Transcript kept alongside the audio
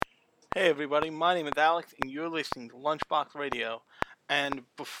Hey everybody, my name is Alex and you're listening to Lunchbox Radio. And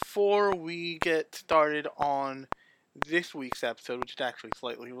before we get started on this week's episode, which is actually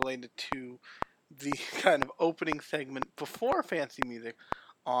slightly related to the kind of opening segment before Fancy Music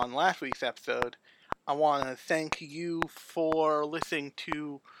on last week's episode, I want to thank you for listening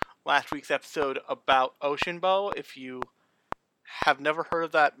to last week's episode about Ocean Bow. If you have never heard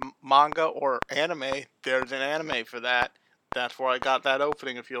of that manga or anime, there's an anime for that. That's where I got that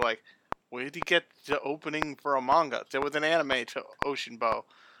opening. If you're like, where did he get the opening for a manga? There was an anime to Ocean Bow.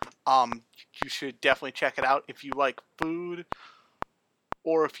 You should definitely check it out if you like food,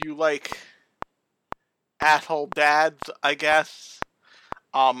 or if you like asshole dads, I guess.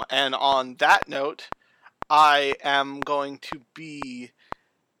 And on that note, I am going to be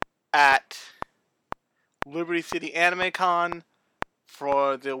at Liberty City Anime Con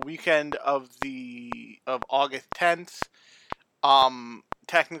for the weekend of August 10th.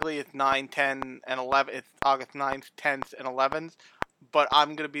 Technically it's 9, 10, and 11. It's August 9th, 10th, and 11th. But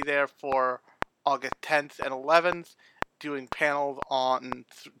I'm going to be there for August 10th and 11th doing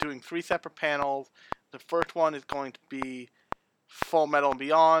doing 3 separate panels. The first one is going to be Full Metal and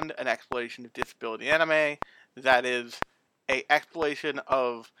Beyond, an exploration of disability anime. That is an exploration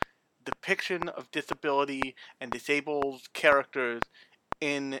of depiction of disability and disabled characters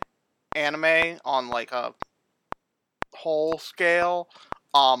in anime on like a whole scale.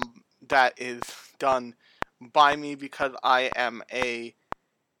 That is done by me because I am a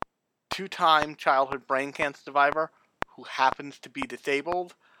 2-time childhood brain cancer survivor who happens to be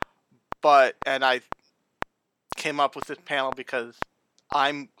disabled. And I came up with this panel because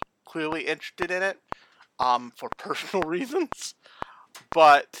I'm clearly interested in it, for personal reasons.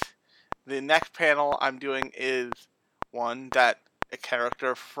 But the next panel I'm doing is one that a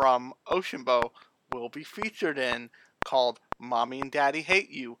character from Ocean Bow will be featured in, called Mommy and Daddy Hate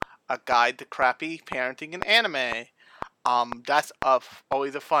You, a guide to crappy parenting in anime. That's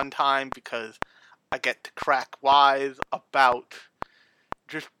always a fun time because I get to crack wise about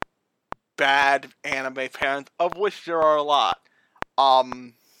just bad anime parents, of which there are a lot.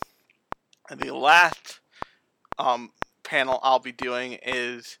 And the last panel I'll be doing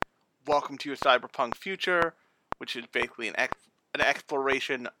is Welcome to Your Cyberpunk Future, which is basically an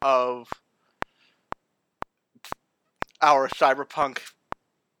exploration of our cyberpunk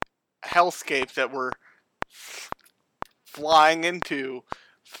hellscape that we're flying into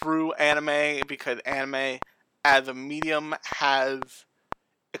through anime, because anime as a medium has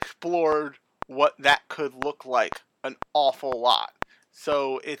explored what that could look like an awful lot.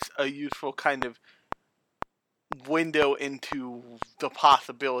 So it's a useful kind of window into the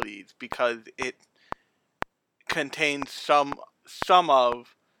possibilities because it contains some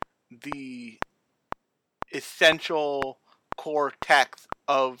of the essential core text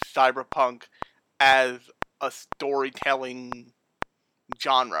of cyberpunk as a storytelling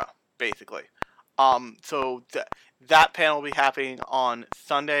genre, basically. So that panel will be happening on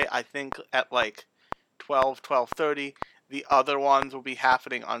Sunday, I think at like 12:30. The other ones will be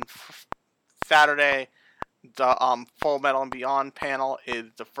happening on Saturday. The Full Metal and Beyond panel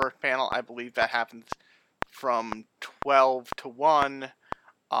is the first panel. I believe that happens from 12 to 1.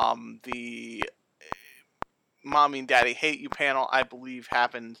 The Mommy and Daddy Hate You panel, I believe,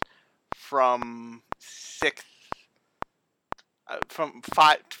 happens from 5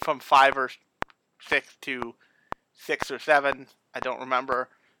 or 6 to 6 or 7. I don't remember.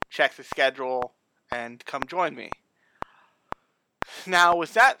 Check the schedule and come join me. Now,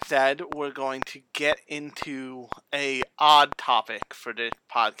 with that said, we're going to get into a odd topic for this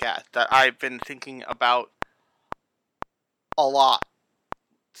podcast that I've been thinking about a lot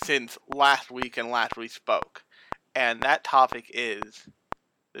since last week and last we spoke. And that topic is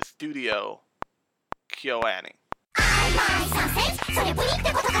the studio KyoAni.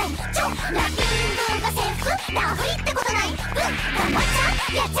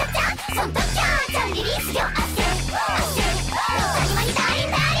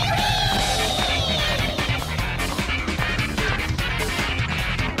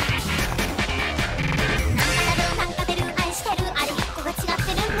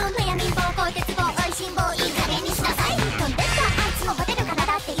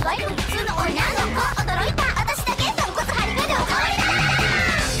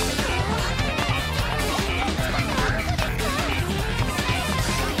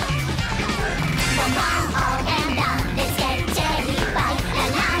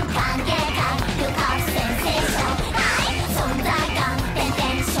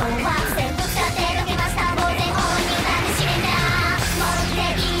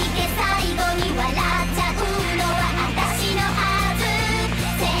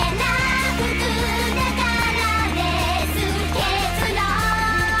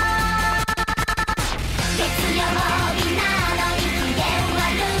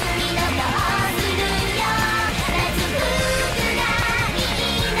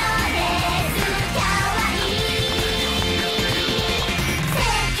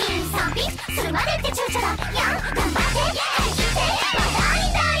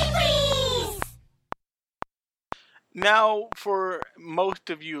 Now, for most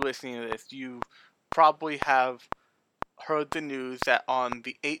of you listening to this, you probably have heard the news that on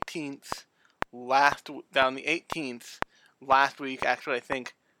the 18th, last week, actually, I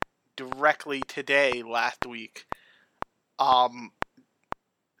think directly today, last week, um,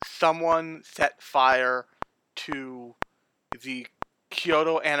 someone set fire to the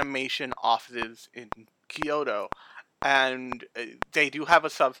Kyoto Animation offices in Kyoto, and they do have a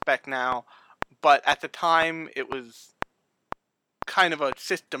suspect now, but at the time it was kind of a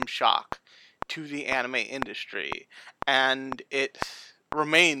system shock to the anime industry, and it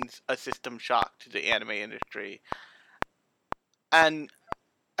remains a system shock to the anime industry. And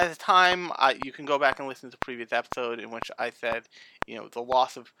at the time, you can go back and listen to the previous episode in which I said, the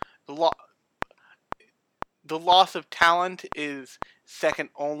loss of the loss of talent is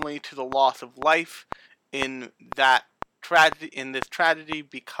second only to the loss of life in this tragedy,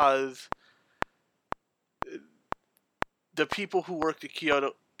 because the people who worked at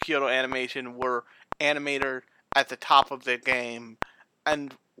Kyoto Animation were animators at the top of their game,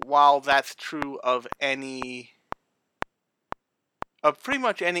 and while that's true of pretty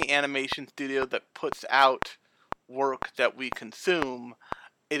much any animation studio that puts out work that we consume,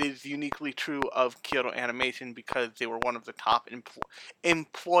 it is uniquely true of Kyoto Animation because they were one of the top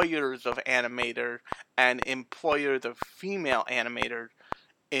employers of animators and employers of female animators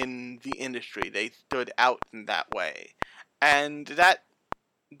in the industry. They stood out in that way. And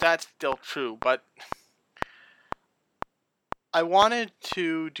that's still true, but I wanted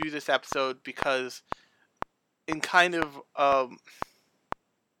to do this episode because in kind of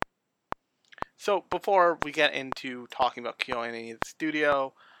so before we get into talking about Kyoto Animation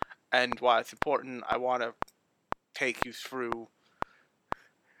Studio and why it's important, I want to take you through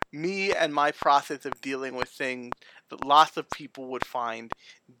me and my process of dealing with things that lots of people would find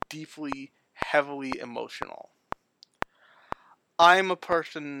deeply, heavily emotional. I'm a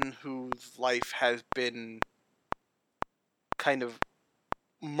person whose life has been kind of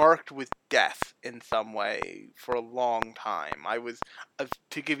marked with death in some way for a long time.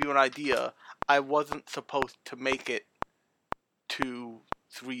 To give you an idea, I wasn't supposed to make it to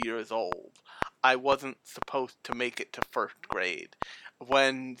 3 years old. I wasn't supposed to make it to first grade.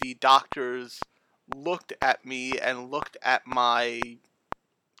 When the doctors looked at me and looked at my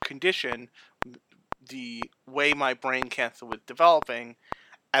condition, the way my brain cancer was developing,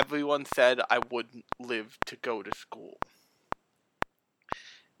 everyone said I wouldn't live to go to school.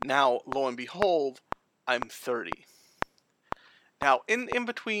 Now, lo and behold, I'm 30. Now, in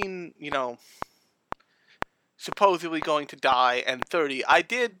between, supposedly going to die and 30, I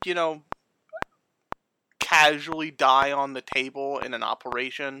did, casually die on the table in an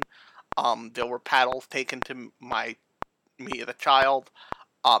operation. There were paddles taken to me as a child.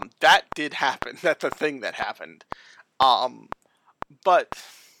 That did happen. That's a thing that happened. But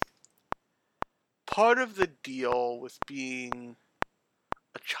part of the deal with being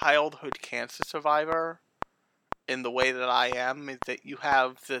a childhood cancer survivor in the way that I am is that you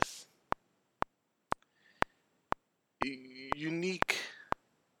have this unique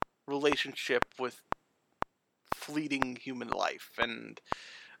relationship with fleeting human life, and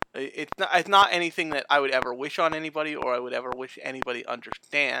it's not anything that I would ever wish on anybody or I would ever wish anybody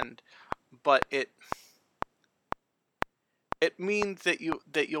understand, but it means that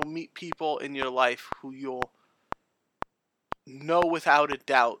you'll meet people in your life who you'll know without a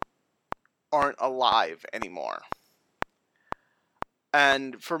doubt aren't alive anymore.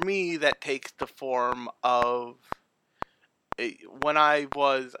 And for me, that takes the form of, when I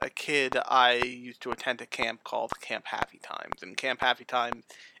was a kid, I used to attend a camp called Camp Happy Times, and Camp Happy Times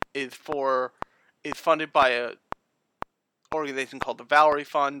is funded by a organization called the Valerie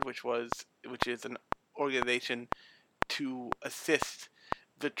Fund, which is an organization to assist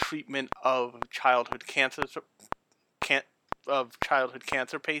the treatment of childhood cancer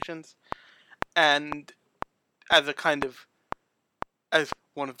patients, and as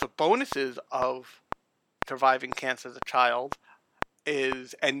one of the bonuses of surviving cancer as a child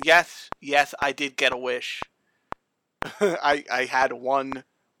is, and yes, I did get a wish. I had one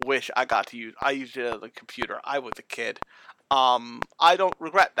wish I got to use. I used it as a computer. I was a kid. I don't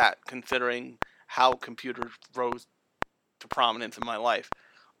regret that, considering how computers rose to prominence in my life.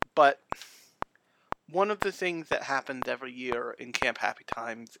 But one of the things that happens every year in Camp Happy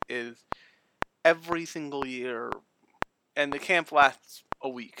Times is every single year, and the camp lasts a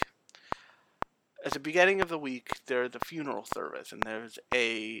week. At the beginning of the week, there's a funeral service, and there's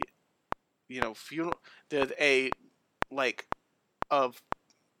a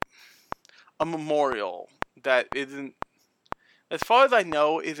memorial that isn't, as far as I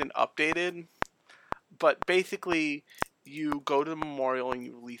know, isn't updated, but basically, you go to the memorial and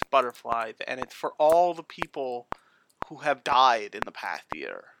you release butterflies, and it's for all the people who have died in the past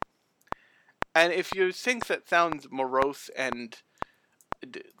year. And if you think that sounds morose and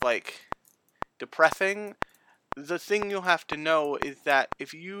like depressing, the thing you'll have to know is that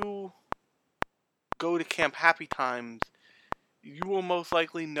if you go to Camp Happy Times, you will most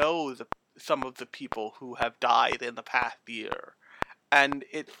likely know some of the people who have died in the past year. And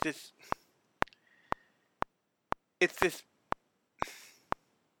it's this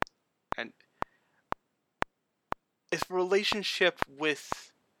and it's relationship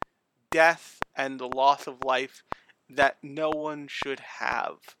with death and the loss of life that no one should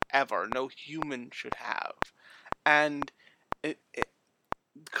have ever, no human should have. And it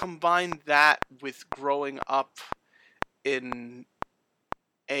combine that with growing up in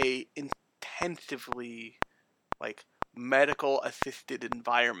a intensively like medical assisted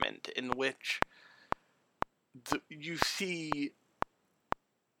environment in which you see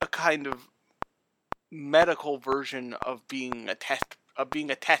a kind of medical version of being a test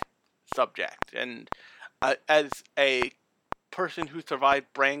subject. And as a person who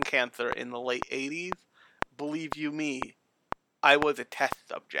survived brain cancer in the late 80s, believe you me, I was a test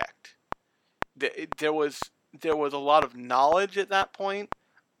subject. There was a lot of knowledge at that point,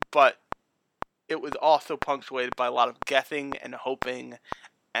 but it was also punctuated by a lot of guessing and hoping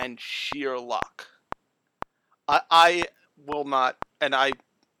and sheer luck. I will not, and I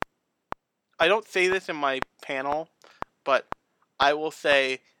don't say this in my panel, but I will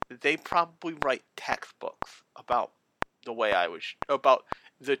say that they probably write textbooks about the way about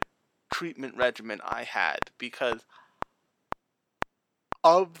the treatment regimen I had, because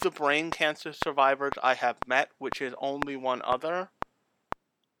of the brain cancer survivors I have met, which is only one other,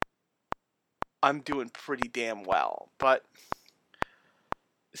 I'm doing pretty damn well. But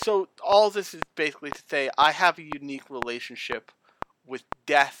so all this is basically to say I have a unique relationship with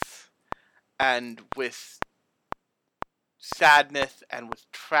death and with sadness and with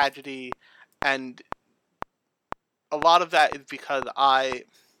tragedy, and a lot of that is because I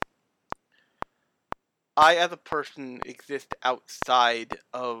as a person exist outside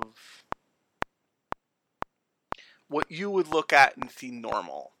of what you would look at and see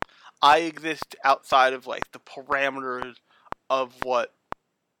normal. I exist outside of like the parameters of what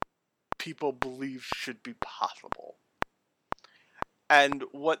people believe should be possible. And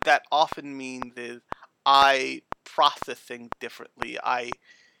what that often means is I process things differently. I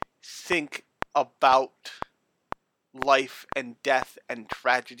think about life and death and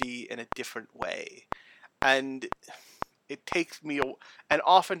tragedy in a different way. And it takes me, and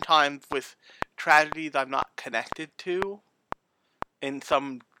oftentimes with tragedies I'm not connected to in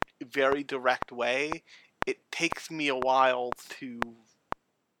some very direct way, it takes me a while to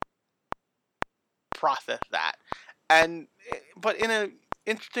process that. But in an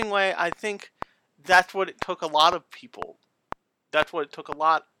interesting way, I think that's what it took a lot of people. That's what it took a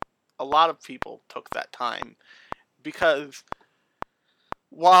lot of people took that time. Because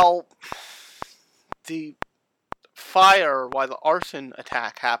while the arson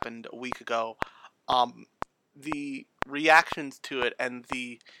attack happened a week ago, the reactions to it and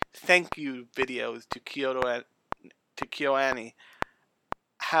the thank you videos to KyoAni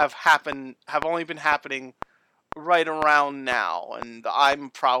have only been happening right around now, and I'm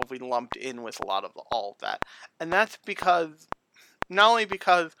probably lumped in with a lot of all of that. And that's because, not only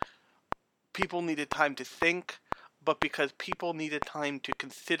because people needed time to think, but because people needed time to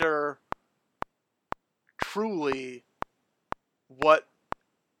consider truly what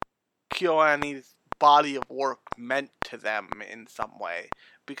KyoAni's body of work meant to them in some way.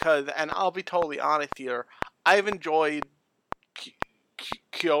 Because, and I'll be totally honest here, I've enjoyed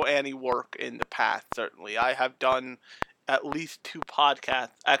KyoAni work in the past, certainly. I have done at least 2 podcasts,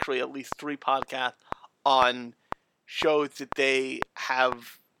 actually at least 3 podcasts, on shows that they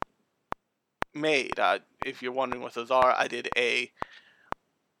have made. If you're wondering what those are, I did a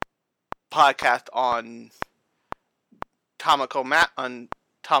podcast on Tomoko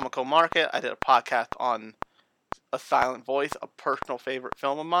Market. I did a podcast on A Silent Voice, a personal favorite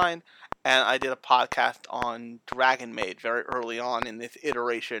film of mine, and I did a podcast on Dragon Maid very early on in this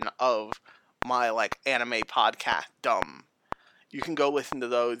iteration of my anime podcast, Dumb. You can go listen to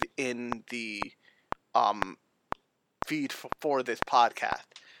those in the feed for this podcast.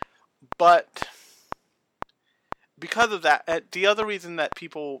 But because of that, the other reason that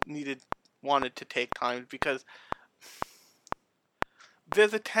people wanted to take time is because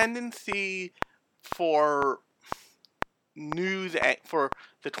there's a tendency for the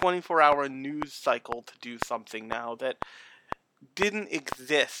 24-hour news cycle to do something now that didn't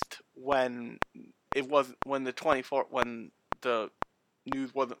exist when it wasn't when the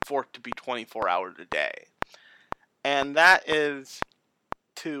news wasn't forced to be 24 hours a day. And that is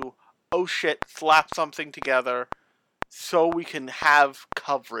to, oh shit, slap something together so we can have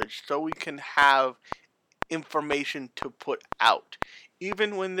coverage, so we can have information to put out,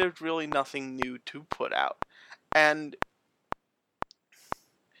 even when there's really nothing new to put out. And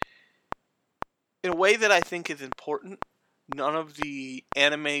in a way that I think is important, none of the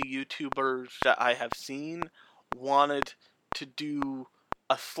anime YouTubers that I have seen wanted to do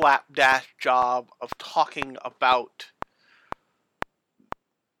a slapdash job of talking about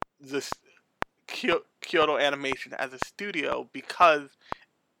this Kyoto Animation as a studio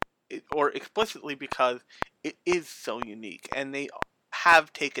or explicitly because it is so unique, and they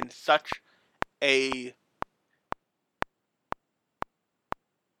have taken such a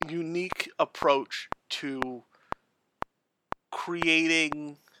unique approach to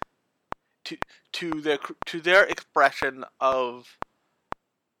creating to their expression of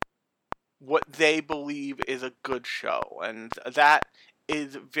what they believe is a good show, and that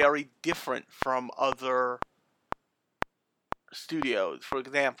is very different from other studios. For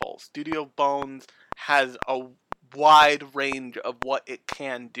example, Studio Bones has a wide range of what it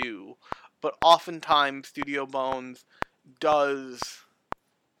can do, but oftentimes Studio Bones does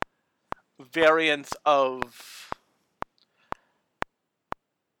variants of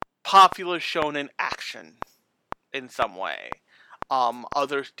popular shonen action in some way.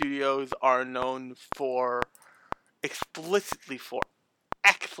 Other studios are known explicitly for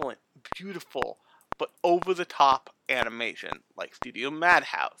excellent, beautiful, but over-the-top animation, like Studio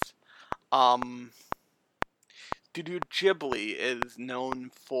Madhouse. Studio Ghibli is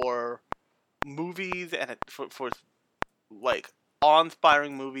known for movies and for like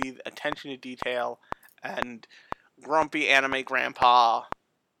awe-inspiring movies, attention to detail, and grumpy anime grandpa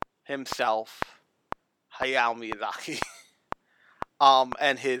himself, Hayao Miyazaki,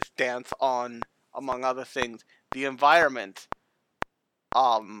 and his stance on, among other things, the environment,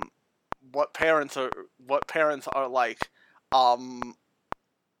 what parents are like,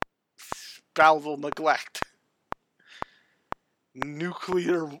 spousal neglect,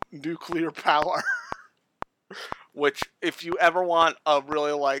 nuclear power. Which, if you ever want a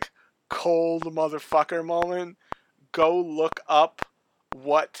really like cold motherfucker moment, go look up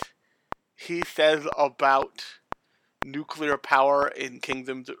what he says about nuclear power in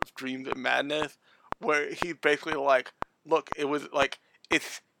Kingdoms of Dreams and Madness, where he's basically like, look, it was like,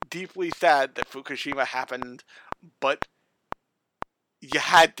 it's deeply sad that Fukushima happened, but you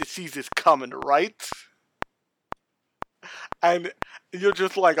had to see this coming, right? And you're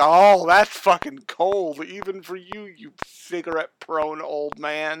just like, oh, that's fucking cold, even for you, you cigarette-prone old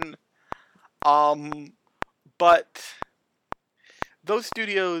man. But those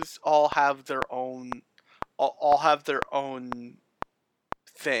studios all have their own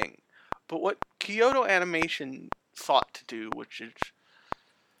thing. But what Kyoto Animation sought to do,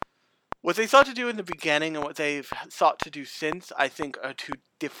 what they sought to do in the beginning and what they've sought to do since, I think, are two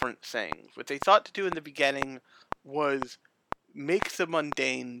different things. What they sought to do in the beginning was make the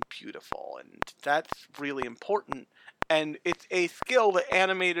mundane beautiful, and that's really important. And it's a skill that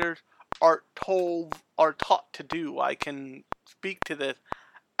animators are taught to do. I can speak to this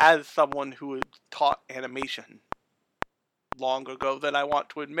as someone who was taught animation long ago than I want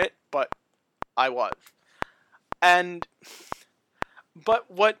to admit, but I was. But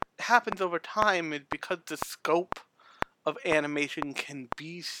what happens over time is, because the scope of animation can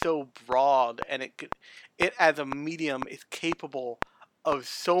be so broad, and it as a medium is capable of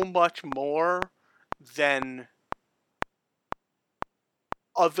so much more than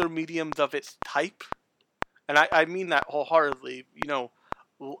other mediums of its type. And I mean that wholeheartedly. You know,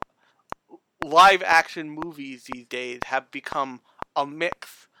 live action movies these days have become a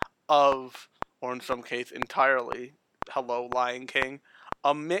mix of, or in some case entirely, hello Lion King,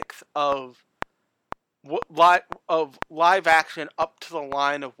 a mix of live action up to the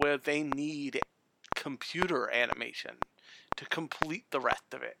line of where they need computer animation to complete the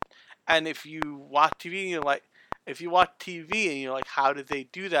rest of it. And if you watch TV and you're like, how did they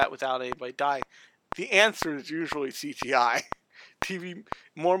do that without anybody dying? The answer is usually CGI.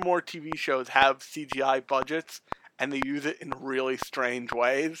 More and more TV shows have CGI budgets, and they use it in really strange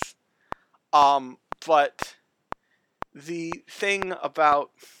ways. But the thing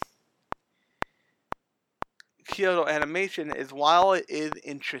about Kyoto Animation is, while it is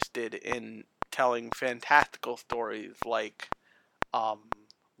interested in telling fantastical stories like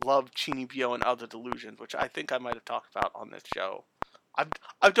Love, Chinibyo, and Other Delusions, which I think I might have talked about on this show.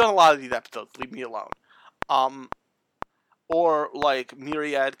 I've done a lot of these episodes, leave me alone. or like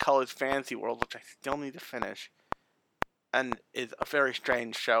Myriad Colors Fantasy World, which I still need to finish, and is a very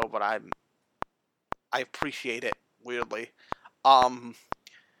strange show, but I appreciate it weirdly. Um,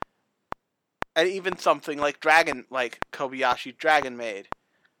 and even something like Kobayashi Dragon Maid.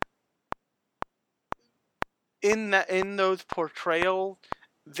 In those portrayals,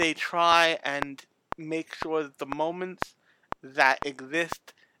 they try and make sure that the moments that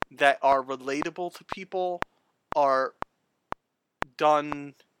exist that are relatable to people are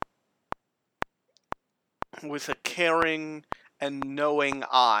done with a caring and knowing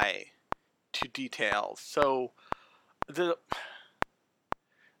eye to details. So the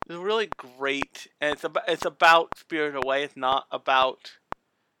really great, and it's about Spirited Away. It's not about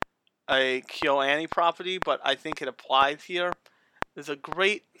a KyoAni property, but I think it applies here. There's a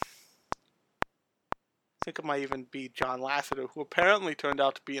great, I think it might even be John Lasseter, who apparently turned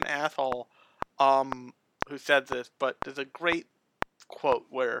out to be an asshole, who said this, but there's a great quote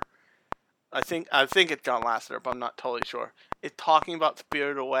where I think it's John Lasseter, but I'm not totally sure. It's talking about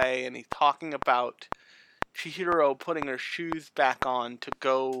Spirited Away, and he's talking about Chihiro putting her shoes back on to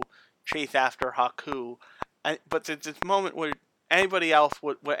go chase after Haku. But there's this moment where anybody else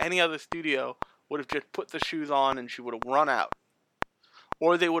where any other studio would have just put the shoes on and she would have run out.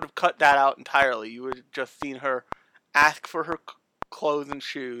 Or they would have cut that out entirely. You would have just seen her ask for her clothes and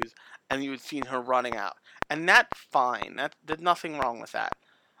shoes, and you would have seen her running out. And that's fine. There's nothing wrong with that.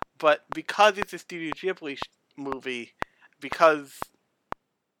 But because it's a Studio Ghibli movie, because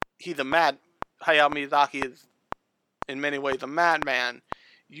Hayao Miyazaki is in many ways a madman,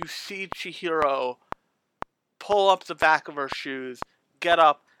 you see Chihiro pull up the back of her shoes, get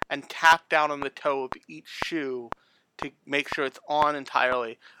up, and tap down on the toe of each shoe to make sure it's on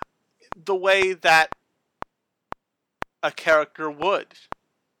entirely, the way that a character would.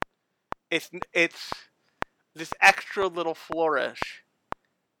 It's this extra little flourish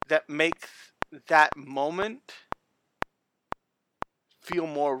that makes that moment feel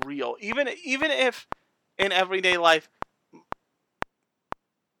more real. Even if in everyday life,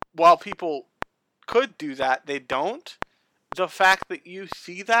 while people could do that, they don't. The fact that you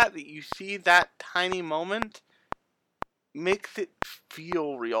see that tiny moment makes it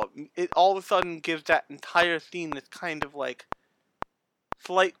feel real. It all of a sudden gives that entire scene this kind of like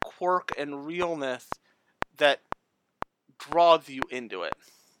slight quirk and realness that draws you into it.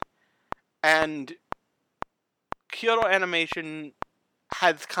 And Kyoto Animation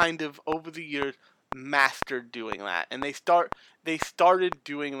has kind of over the years mastered doing that, and they started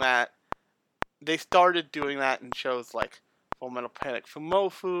doing that. They started doing that in shows like Fullmetal Panic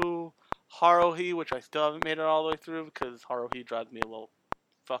Fumofu, Haruhi, which I still haven't made it all the way through because Haruhi drives me a little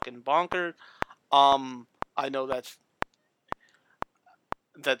fucking bonkers. I know that's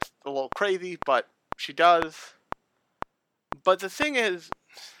a little crazy, but she does. But the thing is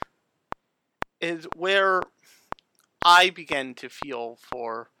where I began to feel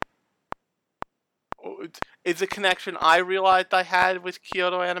for is a connection I realized I had with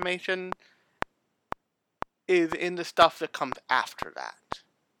Kyoto Animation is in the stuff that comes after that.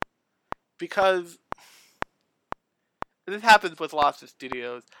 Because this happens with lots of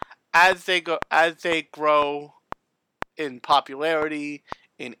studios. As they grow in popularity,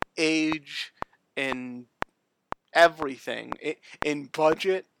 in age, in everything, in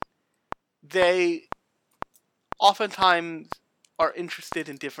budget, they oftentimes are interested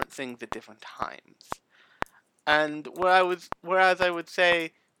in different things at different times. And whereas I would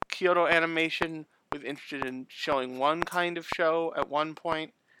say Kyoto Animation was interested in showing one kind of show at one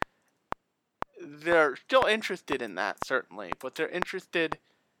point, they're still interested in that, certainly, but they're interested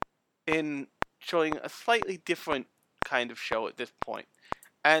in showing a slightly different kind of show at this point.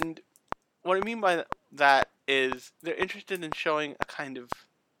 And what I mean by that is they're interested in showing a kind of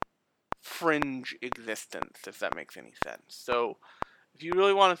fringe existence, if that makes any sense. So, if you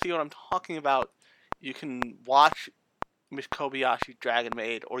really want to see what I'm talking about, you can watch Miss Kobayashi Dragon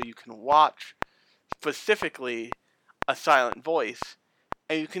Maid, or you can watch specifically A Silent Voice,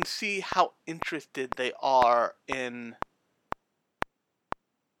 and you can see how interested they are in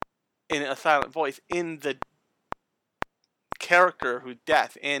A Silent Voice, in the character who's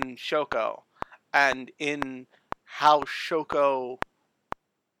death, in Shoko, and in how Shoko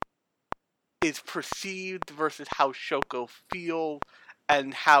is perceived versus how Shoko feels,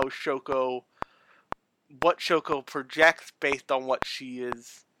 and how what Shoko projects based on what she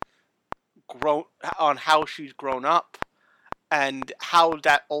is on how she's grown up, and how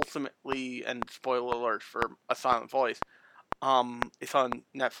that ultimately, and spoiler alert for A Silent Voice, it's on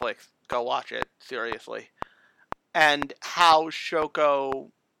Netflix, go watch it, seriously, and how Shoko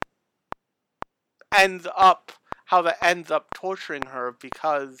ends up how that ends up torturing her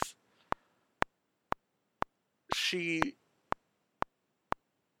because she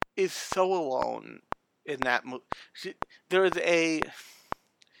is so alone in that movie. There is a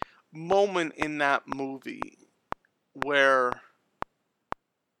moment in that movie where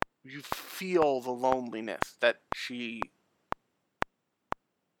you feel the loneliness that she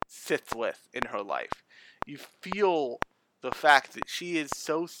sits with in her life. You feel the fact that she is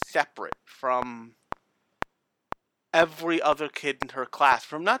so separate from every other kid in her class,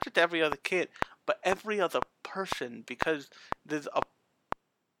 from not just every other kid, but every other person, because there's a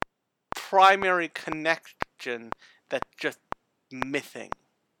primary connection that's just missing.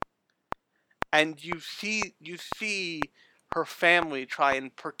 And you see her family try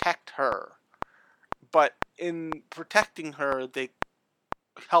and protect her, but in protecting her, they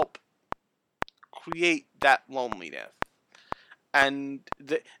help create that loneliness. And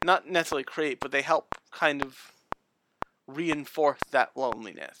not necessarily create, but they help kind of reinforce that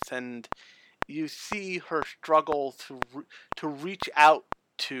loneliness. And you see her struggle to reach out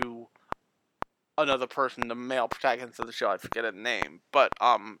to another person, the male protagonist of the show. I forget his name, but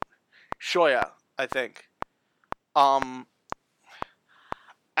Shoya, I think.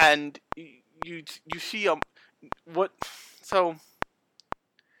 And you see what so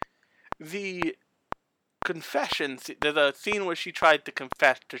the confessions. There's a scene where she tried to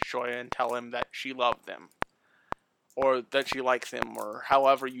confess to Shoya and tell him that she loved him, or that she likes him, or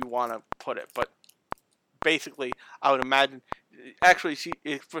however you want to put it. But basically, I would imagine. Actually, she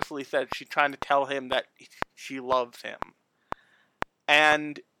explicitly said she's trying to tell him that she loves him,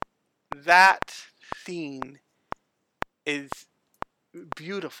 and that scene is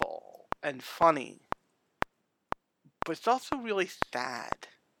beautiful and funny, but it's also really sad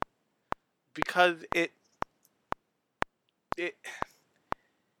because it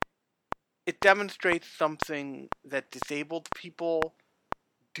demonstrates something that disabled people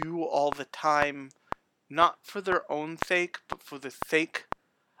do all the time, not for their own sake, but for the sake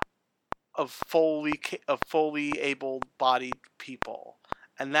of fully able-bodied people,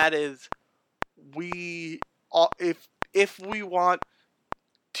 and that is, if we want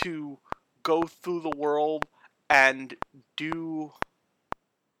to go through the world and do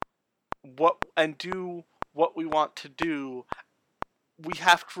what we want to do, we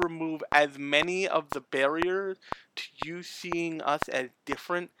have to remove as many of the barriers to you seeing us as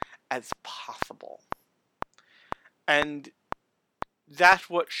different as possible. And that's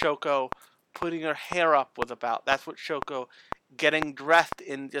what Shoko putting her hair up was about. That's what Shoko getting dressed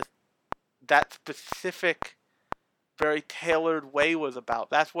in just that specific, very tailored way was about.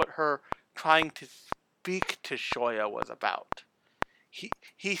 That's what her trying to speak to Shoya was about.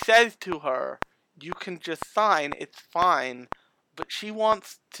 He says to her, you can just sign, it's fine, but she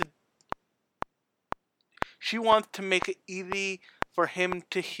wants to make it easy for him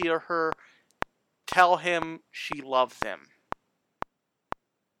to hear her tell him she loves him.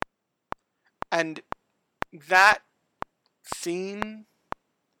 And that scene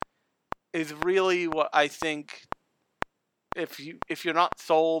is really what I think, if you're not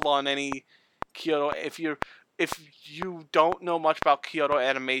sold on any Kyoto, if you don't know much about Kyoto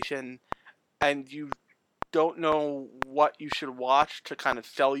Animation and you don't know what you should watch to kind of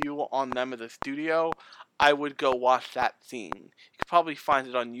sell you on them as a studio, I would go watch that scene. You could probably find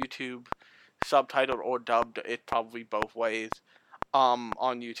it on YouTube, subtitled or dubbed. It's probably both ways on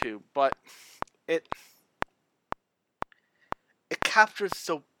YouTube. But it captures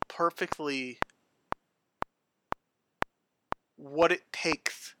so perfectly what it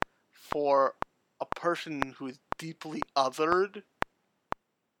takes for a person who is deeply othered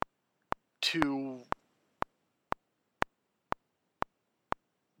to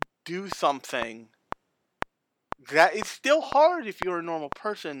do something that is still hard if you're a normal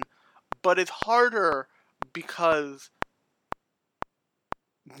person, but it's harder because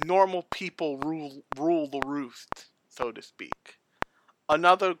normal people rule the roost, so to speak.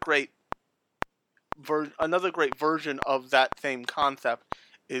 Another great version of that same concept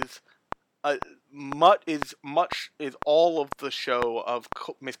is all of the show of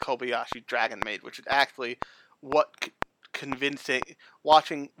Miss Kobayashi Dragon Maid, which is actually what convincing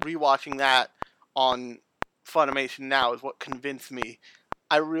rewatching that on Funimation now is what convinced me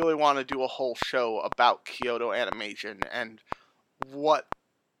I really want to do a whole show about Kyoto Animation and what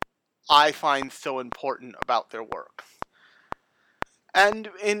I find so important about their work. And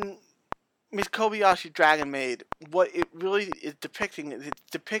in Miss Kobayashi Dragon Maid, what it really is depicting is it's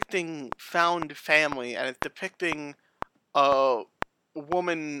depicting found family, and it's depicting a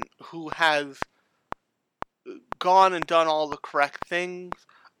woman who has gone and done all the correct things,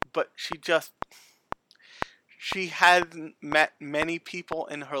 but she hasn't met many people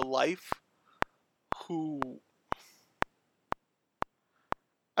in her life who,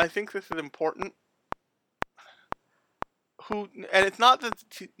 I think this is important, who, and it's not that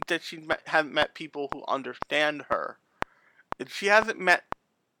she hasn't met people who understand her. She hasn't met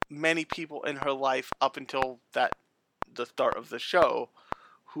many people in her life up until the start of the show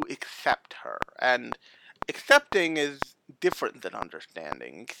who accept her. And accepting is different than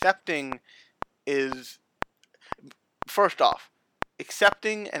understanding. Accepting is, first off,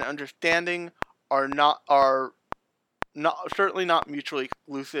 accepting and understanding are not certainly not mutually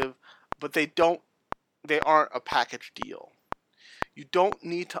exclusive, but they aren't a package deal. You don't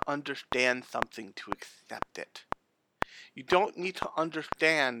need to understand something to accept it. You don't need to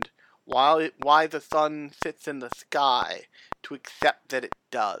understand why the sun sits in the sky to accept that it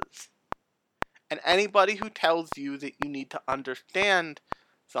does. And anybody who tells you that you need to understand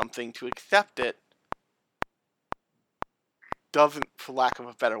something to accept it doesn't, for lack of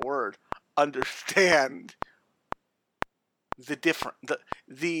a better word, understand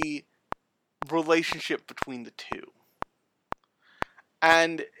the relationship between the two.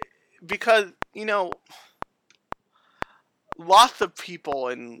 And because, lots of people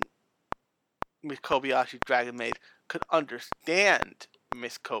in Miss Kobayashi's Dragon Maid could understand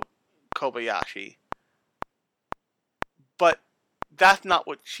Miss Kobayashi, but that's not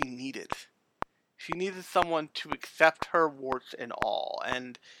what she needed. She needed someone to accept her warts and all.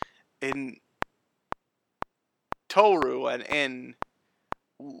 And in Toru and in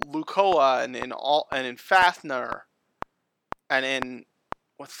Lucoa and in Fafner and in,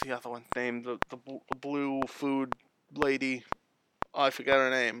 what's the other one's name? The blue food lady. Oh, I forget her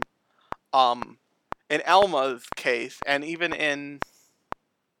name. In Elma's case, and even in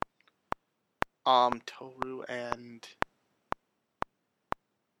Toru and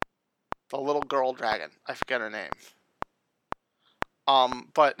the little girl dragon. I forget her name.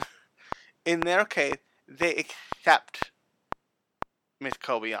 But in their case, they accept Miss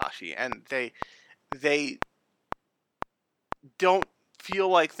Kobayashi, and they don't feel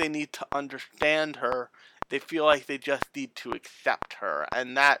like they need to understand her. They feel like they just need to accept her,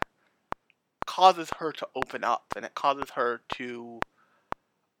 and that causes her to open up, and it causes her to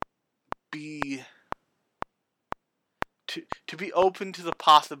be open to the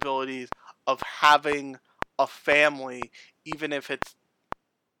possibilities of having a family, even if it's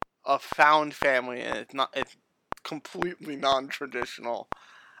a found family and it's completely non-traditional,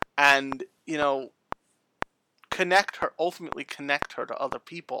 and ultimately connect her to other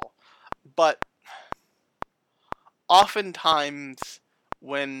people. But oftentimes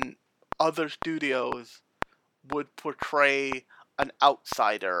when other studios would portray an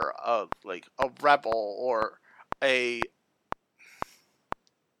outsider, of like a rebel or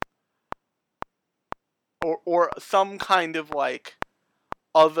or some kind of like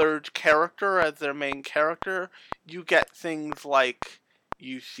other character as their main character, you get things like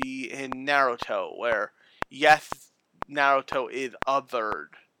you see in Naruto, where yes, Naruto is othered,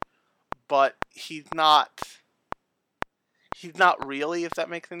 but he's not really, if that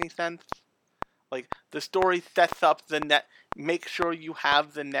makes any sense. Like, the story sets up make sure you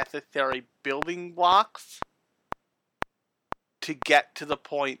have the necessary building blocks to get to the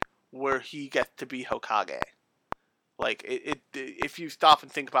point where he gets to be Hokage. Like, if you stop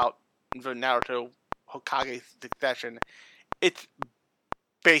and think about the Naruto Hokage succession, it's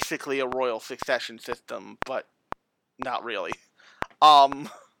basically a royal succession system, but not really.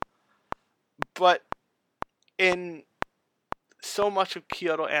 But in so much of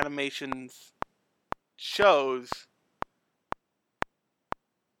Kyoto Animation's shows,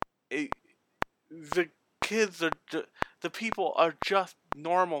 the people are just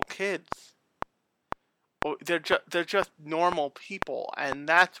normal kids. Or they're just normal people, and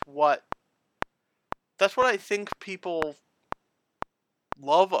that's what I think people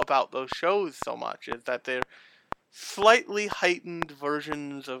love about those shows so much, is that they're slightly heightened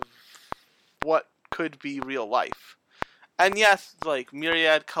versions of what could be real life. And yes, like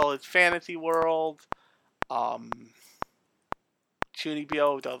Myriad Colors Fantasy World, Chunibyo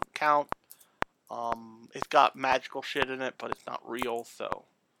doesn't count. It's got magical shit in it, but it's not real, so.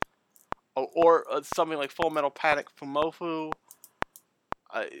 Or something like Full Metal Panic Fumofu,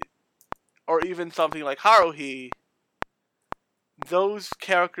 or even something like Haruhi. Those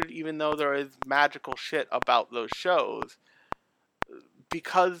characters, even though there is magical shit about those shows,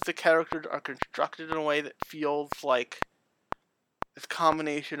 because the characters are constructed in a way that feels like this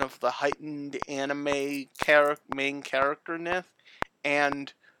combination of the heightened anime main characterness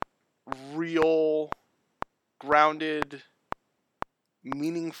and real, grounded,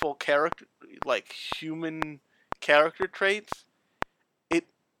 meaningful character, like human character traits, it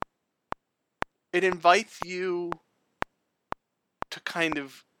it invites you to kind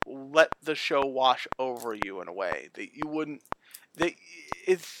of let the show wash over you in a way that you wouldn't. That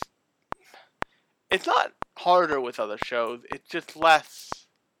it's not harder with other shows. It's just less.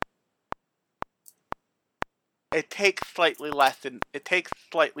 It takes slightly less, and it takes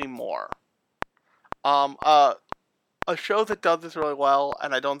slightly more. Um, uh, a show that does this really well,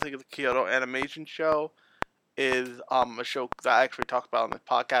 and I don't think it's a Kyoto Animation show, is a show that I actually talked about on this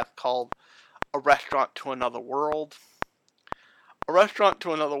podcast called A Restaurant to Another World. A Restaurant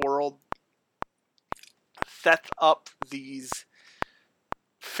to Another World sets up these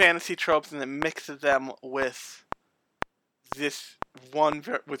fantasy tropes and then mixes them with this one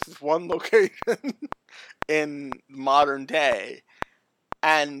location in modern day,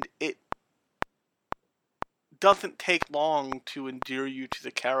 and it doesn't take long to endear you to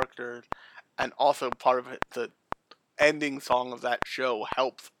the characters, and also part of it, the ending song of that show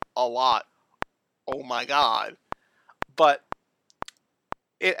helps a lot. Oh my god. But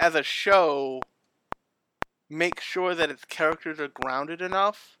it, as a show, makes sure that its characters are grounded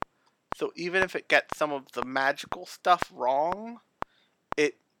enough, so even if it gets some of the magical stuff wrong,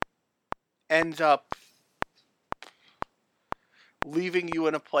 it ends up leaving you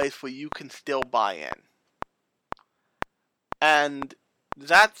in a place where you can still buy in. And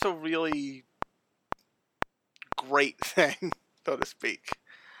that's a really great thing, so to speak.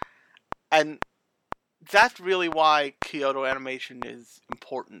 And that's really why Kyoto Animation is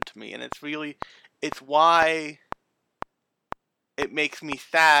important to me, and it's why it makes me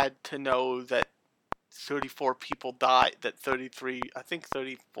sad to know that 34 people died, that 33, I think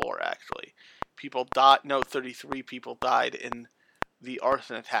 34 actually, people died, no, 33 people died in the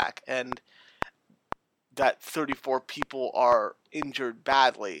arson attack, and that 34 people are injured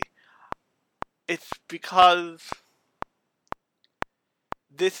badly. It's because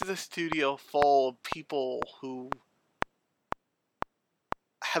this is a studio full of people who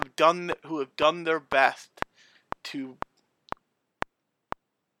have done their best to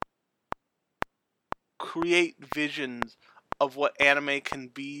create visions of what anime can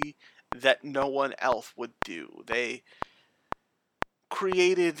be that no one else would do. They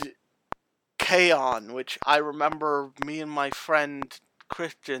created K-On!, which I remember me and my friend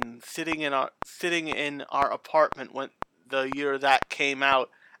Christian sitting in our apartment when the year that came out,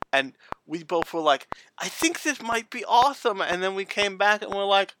 and we both were like, I think this might be awesome, and then we came back and we're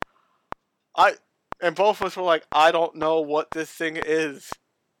like, and both of us were like, I don't know what this thing is,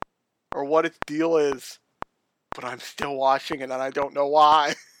 or what its deal is, but I'm still watching it and I don't know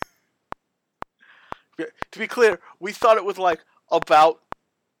why. To be clear, we thought it was like about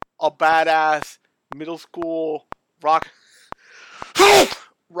a badass middle school rock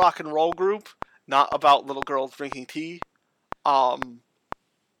and roll group, not about little girls drinking tea,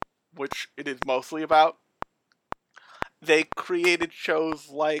 which it is mostly about. They created shows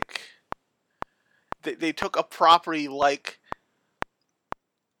like they took a property like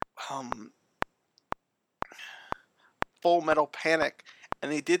Full Metal Panic,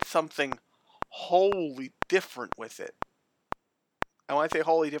 and they did something wholly different with it. And when I say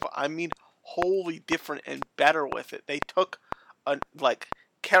wholly different, I mean wholly different and better with it. They took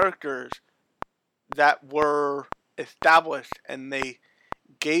characters that were established and they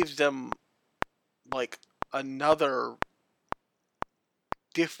gave them like another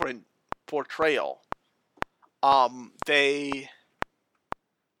different portrayal. They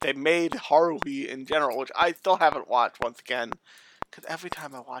made Haruhi in general, which I still haven't watched once again, because every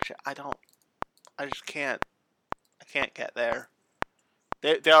time I watch it, I can't get there.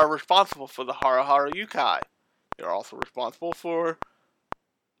 They are responsible for the Hara Hara Yukai. They're also responsible for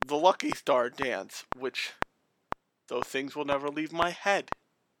the Lucky Star dance, which those things will never leave my head.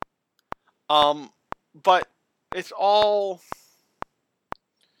 But it's all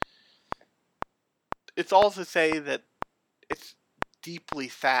to say that it's deeply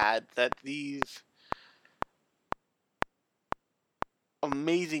sad that these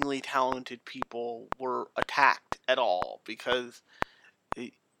amazingly talented people were attacked at all, because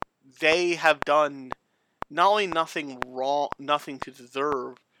they have done not only nothing wrong, nothing to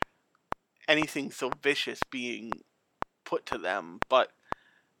deserve anything so vicious being put to them, but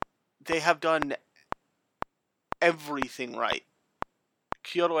they have done everything right.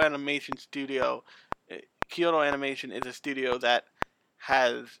 Kyoto Animation is a studio that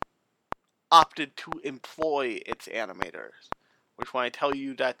has opted to employ its animators, which when I tell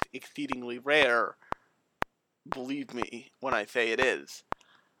you that's exceedingly rare, believe me when I say it is.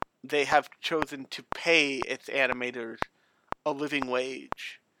 They have chosen to pay its animators a living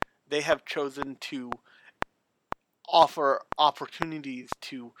wage. They have chosen to offer opportunities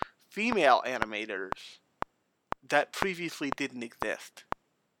to female animators that previously didn't exist.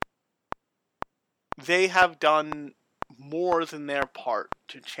 They have done more than their part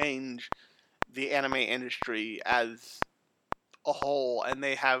to change the anime industry as a whole, and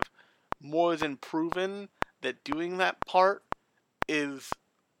they have more than proven that doing that part is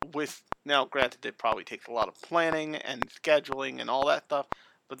with, now granted it probably takes a lot of planning and scheduling and all that stuff,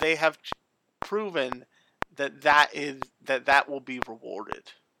 but they have proven that will be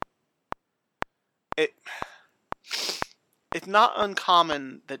rewarded. It's not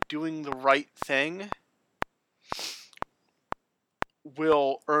uncommon that doing the right thing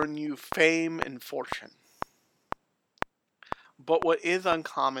will earn you fame and fortune. But what is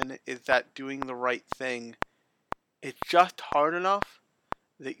uncommon is that doing the right thing is just hard enough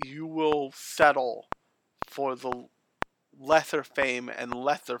that you will settle for the lesser fame and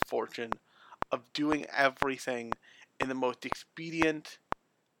lesser fortune of doing everything in the most expedient,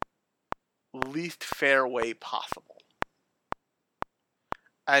 least fair way possible.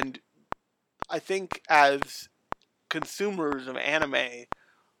 And I think as consumers of anime,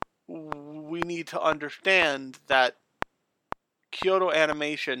 we need to understand that Kyoto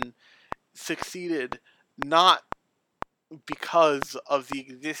Animation succeeded not because of the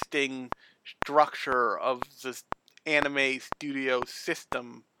existing structure of the anime studio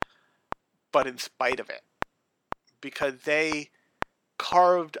system, but in spite of it. Because they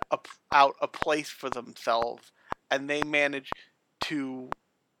carved out a place for themselves, and they managed to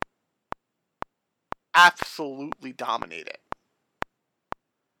absolutely dominate it.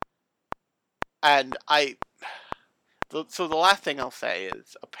 And so the last thing I'll say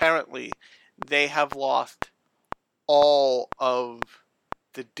is, apparently, they have lost all of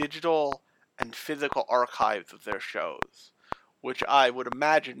the digital and physical archives of their shows, which I would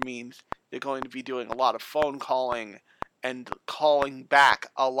imagine means they're going to be doing a lot of phone calling and calling back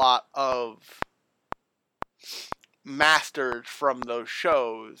a lot of masters from those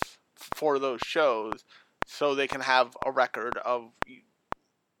shows for those shows so they can have a record of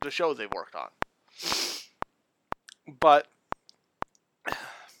the shows they've worked on. But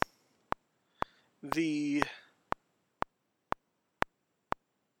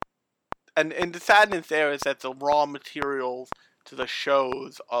and the sadness there is that the raw materials to the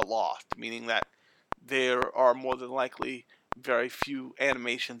shows are lost, meaning that there are more than likely very few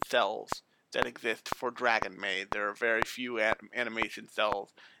animation cells that exist for Dragon Maid. There are very few animation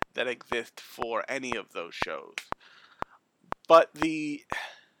cells that exist for any of those shows. But I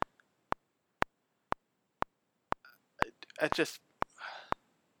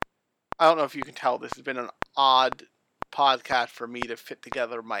don't know if you can tell, this has been an odd podcast for me to fit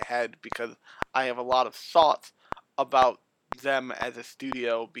together in my head because I have a lot of thoughts about them as a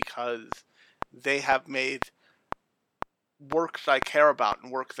studio because they have made works I care about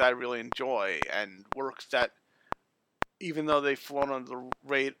and works that I really enjoy and works that, even though they've flown under the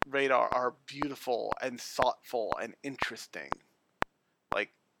radar, are beautiful and thoughtful and interesting.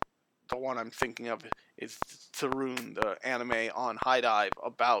 Like, the one I'm thinking of is Tsurune, the anime on High Dive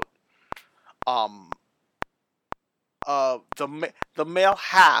about the male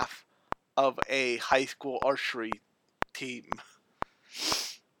half of a high school archery team.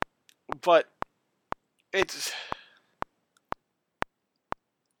 But it's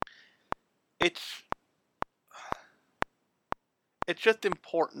just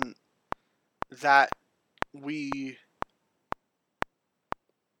important that we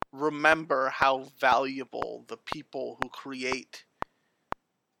remember how valuable the people who create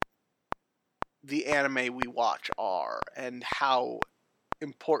the anime we watch are, and how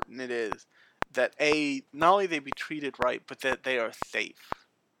important it is that not only they be treated right, but that they are safe.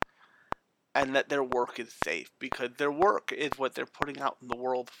 And that their work is safe, because their work is what they're putting out in the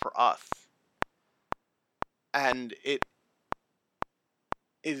world for us. And it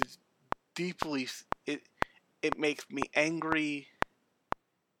is deeply, it makes me angry,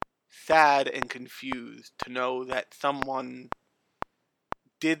 sad, and confused to know that someone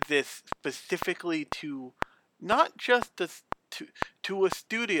did this specifically to not just to a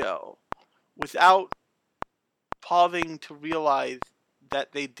studio, without pausing to realize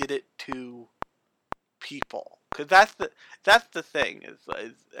that they did it to people. Because that's the thing,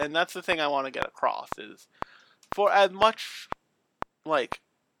 and that's the thing I want to get across, is for as much like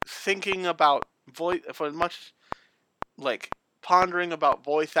thinking about voice, for as much like pondering about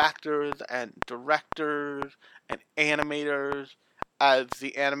voice actors and directors and animators as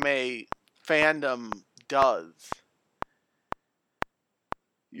the anime fandom does,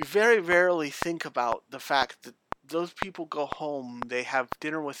 you very rarely think about the fact that those people go home, they have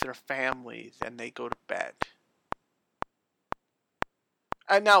dinner with their families, and they go to bed.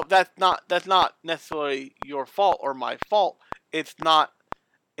 And now that's not necessarily your fault or my fault. It's not.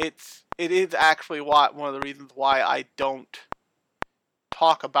 It is actually one of the reasons why I don't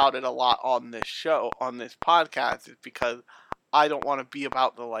talk about it a lot on this show, on this podcast, is because I don't want to be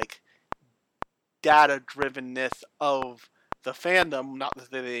about the like data drivenness of the fandom. Not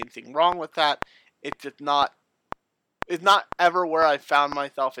that there's anything wrong with that. It's just not. It's not ever where I found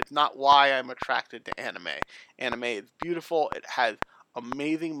myself. It's not why I'm attracted to anime. Anime is beautiful. It has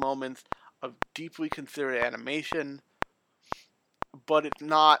amazing moments of deeply considered animation, but it's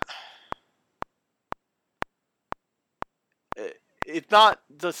not. It's not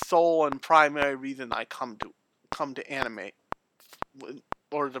the sole and primary reason I come to anime,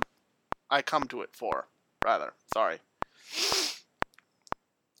 or I come to it for, rather. Sorry.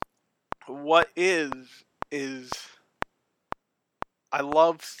 What is I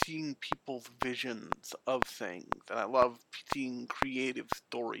love seeing people's visions of things, and I love seeing creative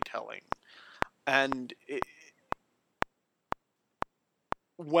storytelling. And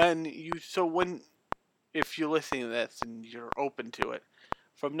if you're listening to this and you're open to it,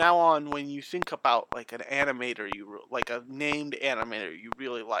 from now on, when you think about like an animator like a named animator you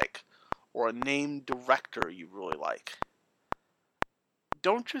really like, or a named director you really like,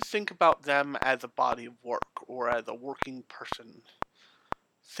 don't just think about them as a body of work or as a working person.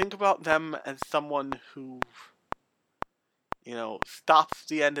 Think about them as someone who, stops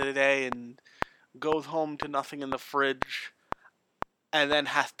the end of the day and goes home to nothing in the fridge, and then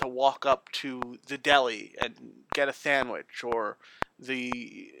has to walk up to the deli and get a sandwich, or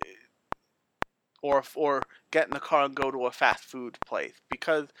get in the car and go to a fast food place.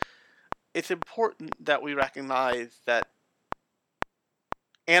 Because it's important that we recognize that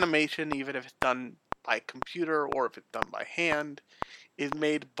animation, even if it's done by computer or if it's done by hand, is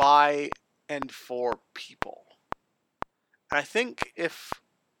made by and for people. And I think if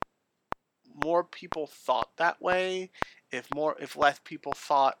more people thought that way, if less people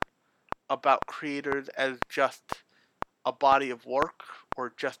thought about creators as just a body of work,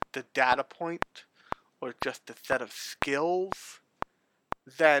 or just the data point, or just a set of skills,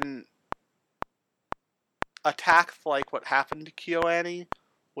 then attacks like what happened to KyoAni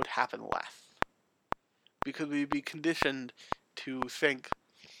would happen less. Because we'd be conditioned to think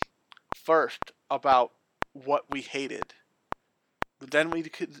first about what we hated. But then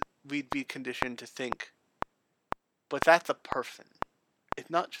we'd be conditioned to think, but that's a person. It's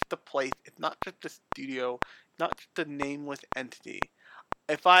not just a place, it's not just a studio, it's not just a nameless entity.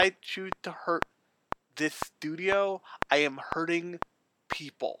 If I choose to hurt this studio, I am hurting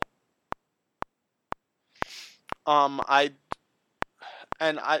people.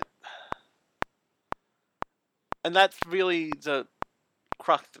 And that's really the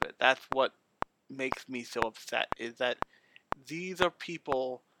crux of it. That's what makes me so upset, is that these are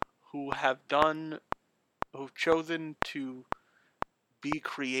people who've chosen to be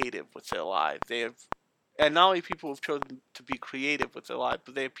creative with their lives. And not only people who've chosen to be creative with their lives,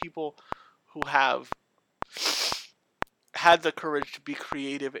 but they are people who have had the courage to be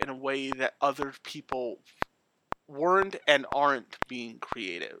creative in a way that other people weren't and aren't being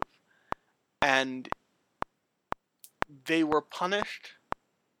creative. And they were punished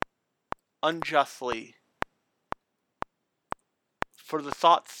unjustly for the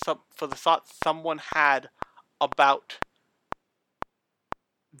thoughts someone had about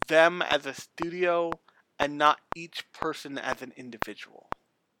them as a studio, and not each person as an individual.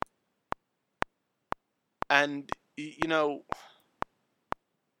 And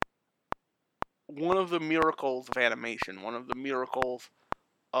one of the miracles of animation,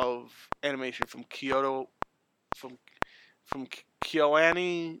 from Kyoto, from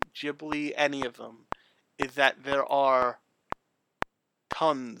KyoAni, Ghibli, any of them, is that there are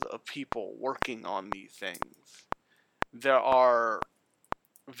tons of people working on these things. There are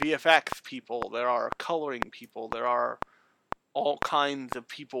VFX people, there are coloring people, there are all kinds of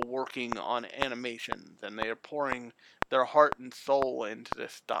people working on animations, and they are pouring their heart and soul into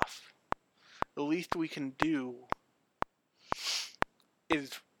this stuff. The least we can do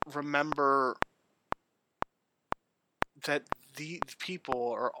is remember that these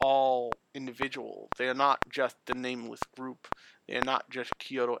people are all individuals. They are not just the nameless group. They are not just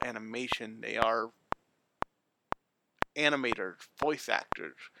Kyoto Animation. They are animators, voice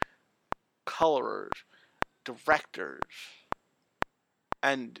actors, colorers, directors,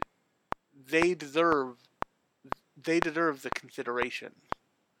 and they deserve the consideration.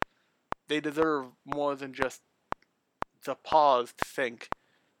 They deserve more than just the pause to think,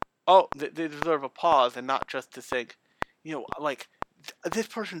 they deserve a pause, and not just to think, like, this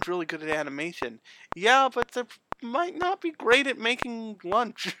person's really good at animation. Yeah, but might not be great at making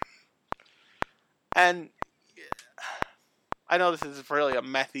lunch. And I know this is really a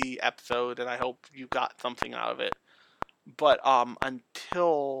methy episode, and I hope you got something out of it. But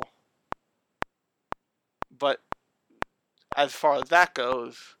as far as that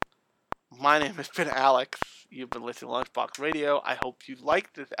goes, my name has been Alex. You've been listening to Lunchbox Radio. I hope you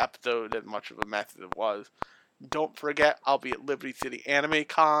liked this episode as much of a mess as it was. Don't forget, I'll be at Liberty City Anime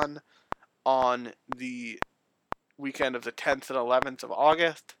Con on the weekend of the 10th and 11th of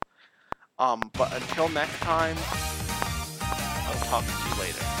August. But until next time, I'll talk to you.